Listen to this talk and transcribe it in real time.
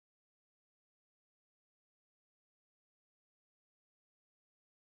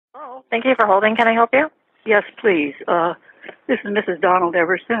Oh, thank you for holding. Can I help you? Yes, please. This is Mrs. Donald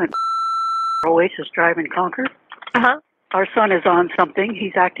Eversen, Oasis Drive in Concord. Uh-huh. Our son is on something.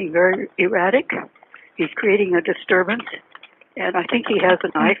 He's acting very erratic. He's creating a disturbance, and I think he has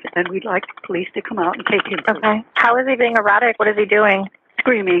a knife, and we'd like the police to come out and take him. Okay. How is he being erratic? What is he doing?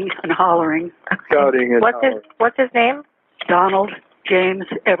 Screaming and hollering. Okay. Shouting and What's his name? Donald James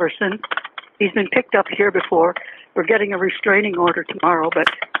Eversen. He's been picked up here before. We're getting a restraining order tomorrow, but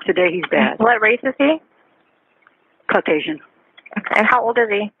today he's bad. What race is he? Caucasian. Okay. And how old is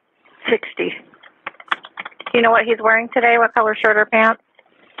he? 60. Do you know what he's wearing today? What color shirt or pants?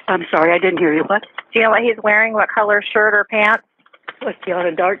 I'm sorry, I didn't hear you. What? Do you know what he's wearing? What color shirt or pants? What's he on?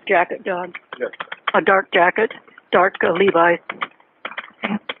 A dark jacket, John? Yes. A dark jacket, dark Levi's.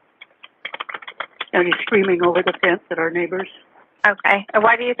 And he's screaming over the fence at our neighbors. Okay. And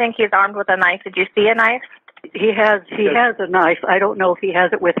why do you think he's armed with a knife? Did you see a knife? He has a knife. I don't know if he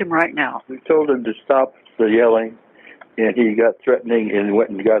has it with him right now. We told him to stop the yelling, and he got threatening and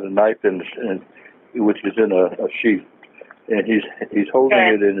went and got a knife which is in a sheath, and he's holding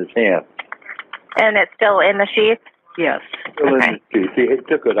it in his hand. And it's still in the sheath? Yes. Still Okay. in the sheath.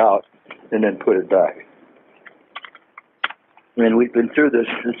 He took it out and then put it back. And we've been through this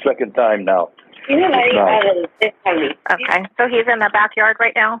the second time now. Okay. So he's in the backyard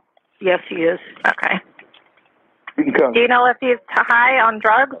right now? Yes, he is. Okay. You can come. Do you know if he's high on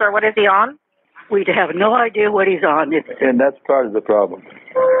drugs or what is he on? We have no idea what he's on. And that's part of the problem.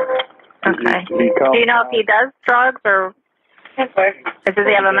 Okay. He Do you know if he does drugs or does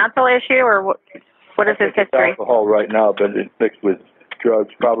he have a mental issue or what is his history? Alcohol right now, but it's mixed with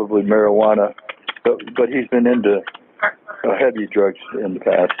drugs, probably marijuana. But he's been into heavy drugs in the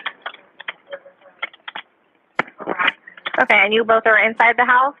past. Okay, and you both are inside the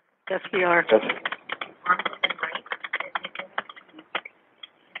house? Yes, we are. Yes.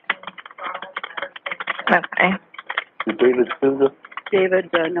 Okay. David Souza? David,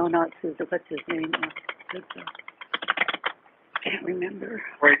 no, not Sousa. What's his name? Can't remember.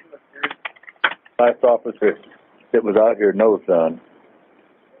 Last officer that was out here knows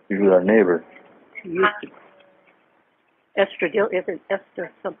he was our neighbor. He used to. Esther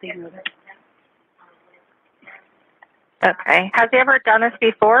something or other. Okay. Has he ever done this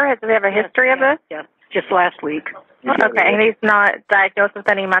before? Does he have a history of this? Yeah, just last week. Okay, and he's not diagnosed with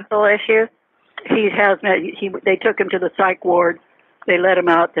any mental issues? He has. They took him to the psych ward. They let him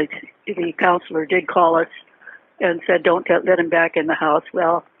out. The counselor did call us and said, "Don't let him back in the house."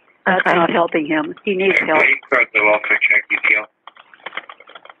 Well, that's not helping him. He needs help.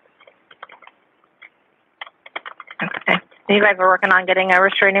 Okay. You guys are working on getting a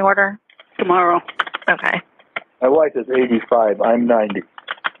restraining order? Tomorrow. Okay. My wife is 85. I'm 90.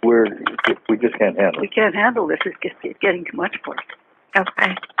 We just can't handle it. We can't handle this. It's getting too much for us.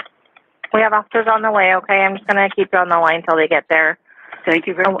 Okay. We have officers on the way, okay? I'm just going to keep you on the line until they get there. Thank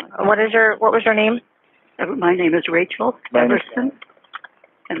you very much. What was your name? My name is Rachel Eversen,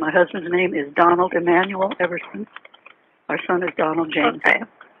 and my husband's name is Donald Emmanuel Eversen. Our son is Donald James. Okay.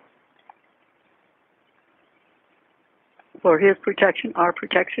 For his protection, our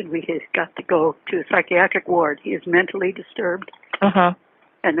protection, we have got to go to a psychiatric ward. He is mentally disturbed, and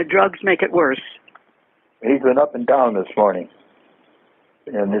the drugs make it worse. He's been up and down this morning,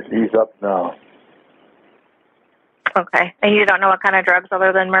 and he's up now. Okay. And you don't know what kind of drugs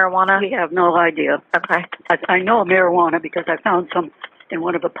other than marijuana? We have no idea. Okay. I know marijuana because I found some in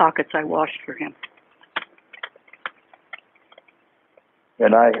one of the pockets I washed for him.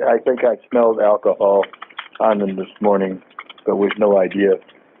 And I think I smelled alcohol on him this morning, but with no idea.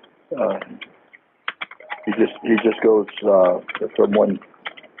 He just goes from one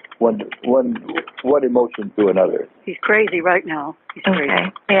emotion to another. He's crazy right now. He's crazy.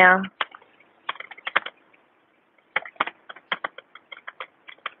 Okay. Yeah.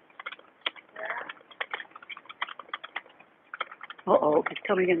 Uh-oh, he's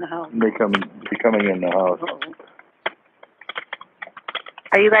coming in the house. He's coming in the house. Uh-oh.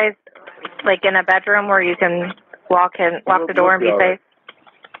 Are you guys like in a bedroom where you can walk the door and be safe?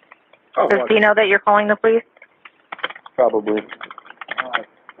 Does he know that you're calling the police? Probably.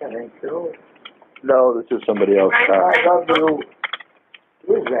 No, this is somebody else. I love you.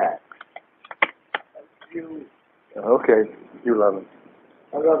 Who is that? You. Okay, you love him.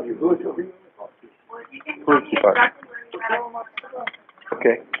 I love you. Who's you? Police department.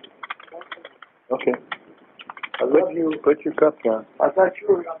 Okay. Okay. I love you. Put your cuffs on. I thought you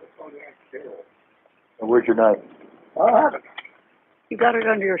were on the phone. And where's your knife? I have it. You got it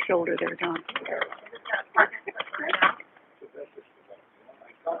under your shoulder there, Don. Okay,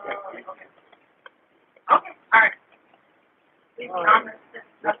 all right.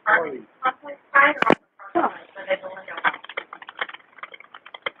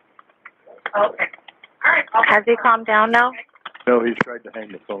 Okay. Has he calmed down now? No, he's tried to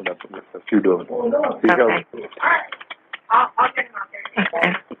hang the phone up with a few doors. Okay. I'll get him out there.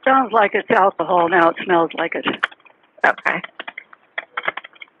 Okay. It sounds like it's alcohol now. It smells like it. Okay.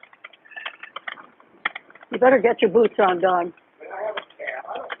 You better get your boots on, Don.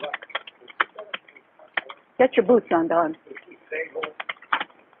 Get your boots on, Don.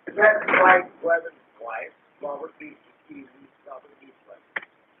 Is that Mike Levin's wife, Robert B.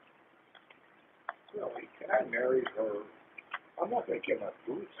 Really, can I marry her? I'm not going to get my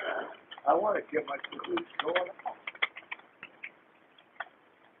boots on. I want to get my boots going on.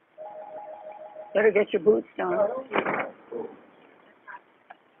 Better get your boots on.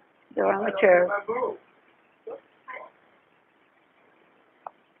 They're on the chair.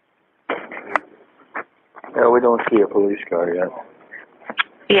 Yeah, we don't see a police car yet.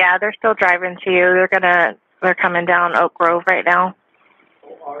 Yeah, they're still driving to you. They're coming down Oak Grove right now.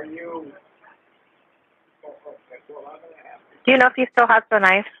 Are you? Do you know if he still has the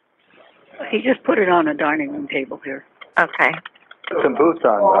knife? He just put it on a dining room table here. Okay. Put some boots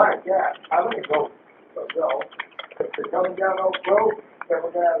on. All right, yeah. I'm going to go. If they're coming down Oak Grove, then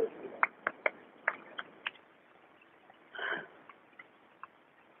we're going to have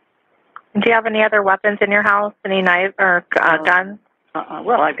Do you have any other weapons in your house? Any knives or guns?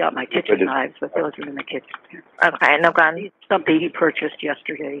 Well, I've got my kitchen knives, but those are in the kitchen here. Okay, no guns. Something he purchased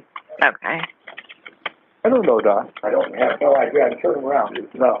yesterday. Okay. I don't know, Don. I don't have no idea. Turn them around.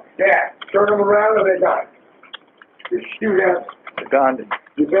 No. Yeah, turn them around or they die. You shoot at Don.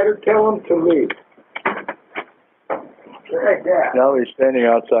 You better tell them to leave. Hey, Dad. Now he's standing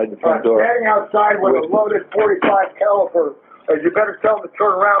outside the front door. Standing outside with a loaded .45 caliber. You better tell him to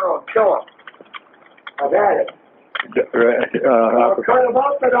turn around or I'll kill him. I've had it. Turn him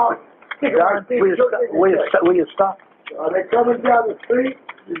up and on. Will you stop? Are they coming down the street?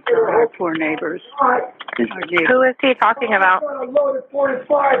 Our poor neighbors. Who is he talking about? A loaded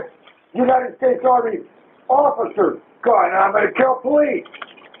 .45 United States Army officer gun, and I'm going to kill police.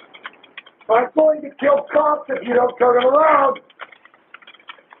 I'm going to kill cops if you don't turn them around.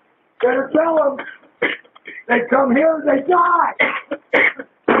 Better tell them. They come here, they die.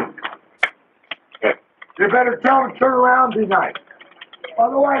 You better tell them to turn around, be nice.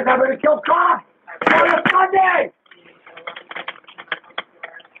 Otherwise, I'm going to kill cops on a Sunday.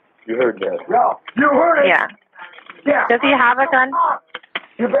 You heard that? No, you heard it. Yeah. Yeah. Does he have a gun?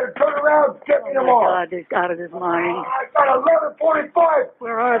 You better turn around and get me them all. God, he's out of his mind. I got a loaded .45.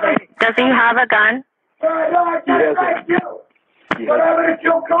 Where are they? Does he have a gun? No, I can't thank you. But I'm going to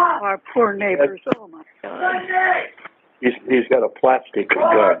kill cops. Our poor neighbors. Oh, my God. He's got a plastic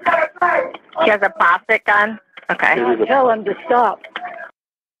gun. He has a plastic gun? Okay. Tell him to stop.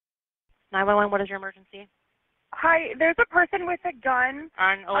 911, what is your emergency? Hi, there's a person with a gun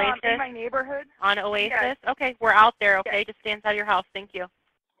On Oasis? in my neighborhood. On Oasis? Yes. Okay, we're out there, okay? Yes. Just stay inside your house. Thank you.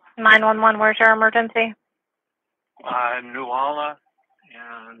 911, where's your emergency? New Alla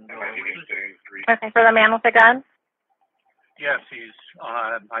and Oasis. Okay, for the man with the gun? Yes, he's,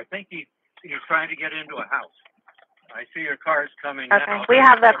 I think he's trying to get into a house. I see your cars coming Okay, now. we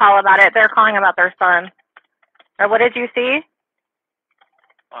have the call about it. They're calling about their son. What did you see?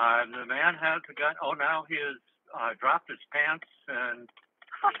 The man has a gun. Oh, now he has dropped his pants and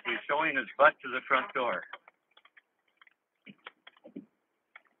he's showing his butt to the front door.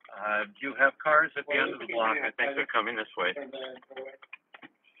 You have cars at the end of the block. I think they're coming this way.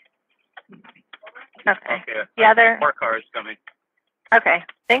 Okay. Okay. Yeah, they're... More cars coming. Okay,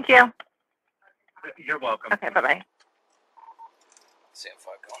 thank you. You're welcome. Okay, bye-bye. Sam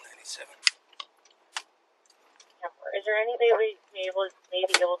 5 going 97. Is there any way we may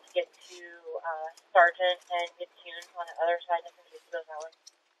be able to get to Sergeant and get tuned on the other side of those hours?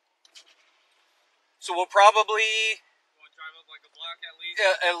 So we'll probably drive up like a block at least.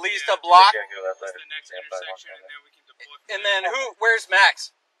 at least a block. That's the next intersection, and then we can deploy. And then where's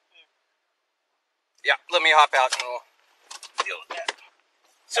Max? Yeah, let me hop out and we'll deal with that.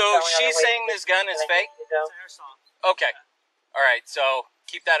 So she's saying this gun is fake? It's an airsoft. Okay. All right, so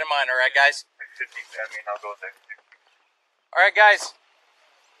keep that in mind, all right, guys? All right, guys.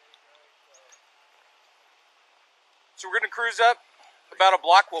 So we're going to cruise up about a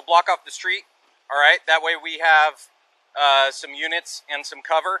block. We'll block off the street, all right? That way we have some units and some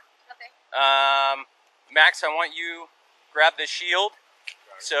cover. Okay. Max, I want you grab the shield.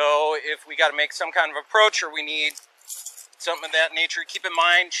 So if we got to make some kind of approach or we need something of that nature, keep in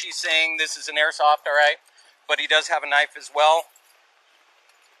mind she's saying this is an airsoft, all right? But he does have a knife as well.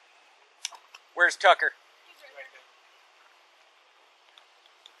 Where's Tucker?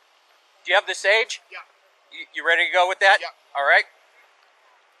 Do you have the Sage? Yeah. You ready to go with that? Yeah. All right.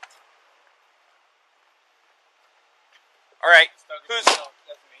 All right. Who's?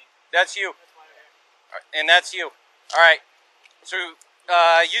 That's you. And that's you. All right. So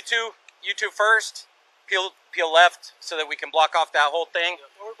you two first. Peel left so that we can block off that whole thing. Yeah,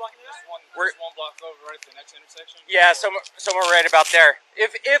 we're blocking this one block over right at the next intersection. Yeah, somewhere right about there.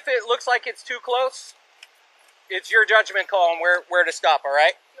 If it looks like it's too close, it's your judgment call on where to stop. All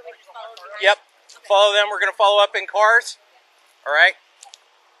right. Yep. Follow them. We're gonna follow up in cars. All right.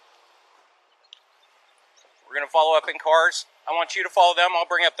 We're gonna follow up in cars. I want you to follow them. I'll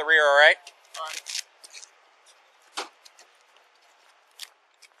bring up the rear. All right. All right.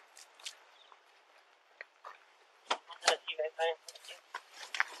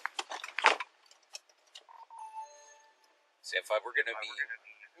 So if we're going to be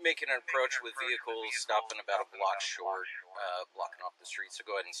making an approach with vehicles stopping about a block short, blocking off the street, so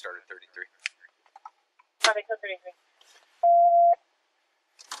go ahead and start at 33. Copy, code 33.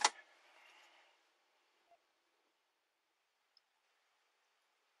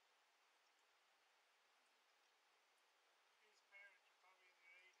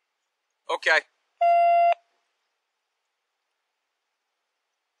 Okay.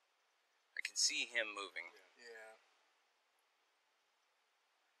 I can see him moving. Yeah.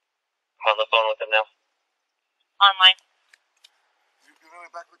 I'm on the phone with him now. Online. You going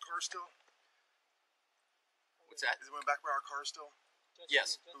back with the car still? What's that? Is it going back by our car still?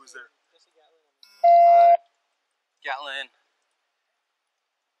 Yes. Who was there? Gatlin.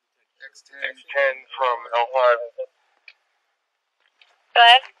 X10 from L5. Go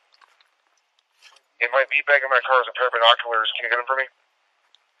ahead. In my beat bag in my car is a pair of binoculars. Can you get them for me?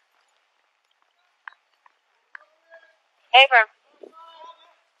 Hey, firm.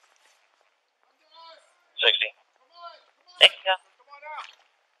 60. Thank you.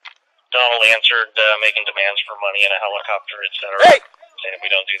 Donald answered making demands for money in a helicopter, etc. Hey! Saying if we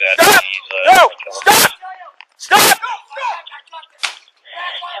don't do that, Stop! he's No! Stop! Stop!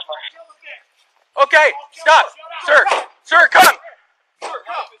 Okay, stop! Sir! Sir, come!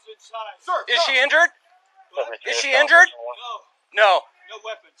 Is she injured? Is she injured? No. No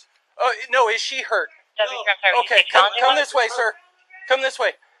weapons. Oh, no, is she hurt? Okay, Copy, come this way, sir. Come this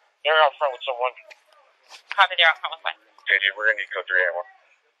way. They're out front with someone. they're out front with one. Okay, dude, we're gonna need code 3 ammo.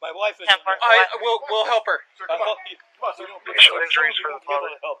 My wife is. We'll help her. Sir, come on. Come on, sir. Facial injuries for the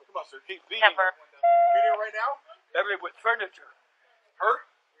father. Come on, sir. Keep beating Temper. her right now? Every with furniture. Hurt?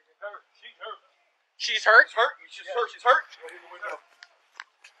 She's hurt. She's hurt? She's hurt? She's hurt. She's hurt?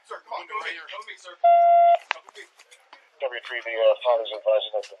 Sir, come on. Come with me. Come with me, sir. Come with me. W3, the father's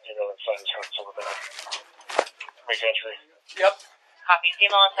advising that the female inside is hurt, so we're gonna make entry. Yep. Copy.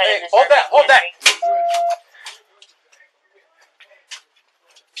 Female inside. Hey, hold that, hold that.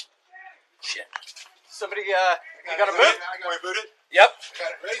 Shit. Somebody, you got a boot? You want to boot it? Yep. I got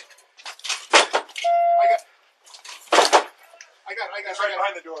it. Ready? I got it. It's right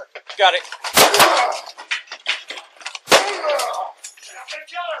behind the door. Got it.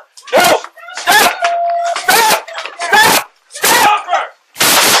 No! Stop! Stop! Stop! Stop!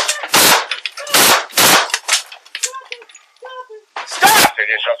 Stop!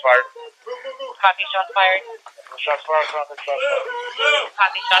 Okay, shots fired. Copy. Shots fired. Shots fired. Shots fired.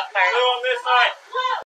 Copy. Shots fired. On this side.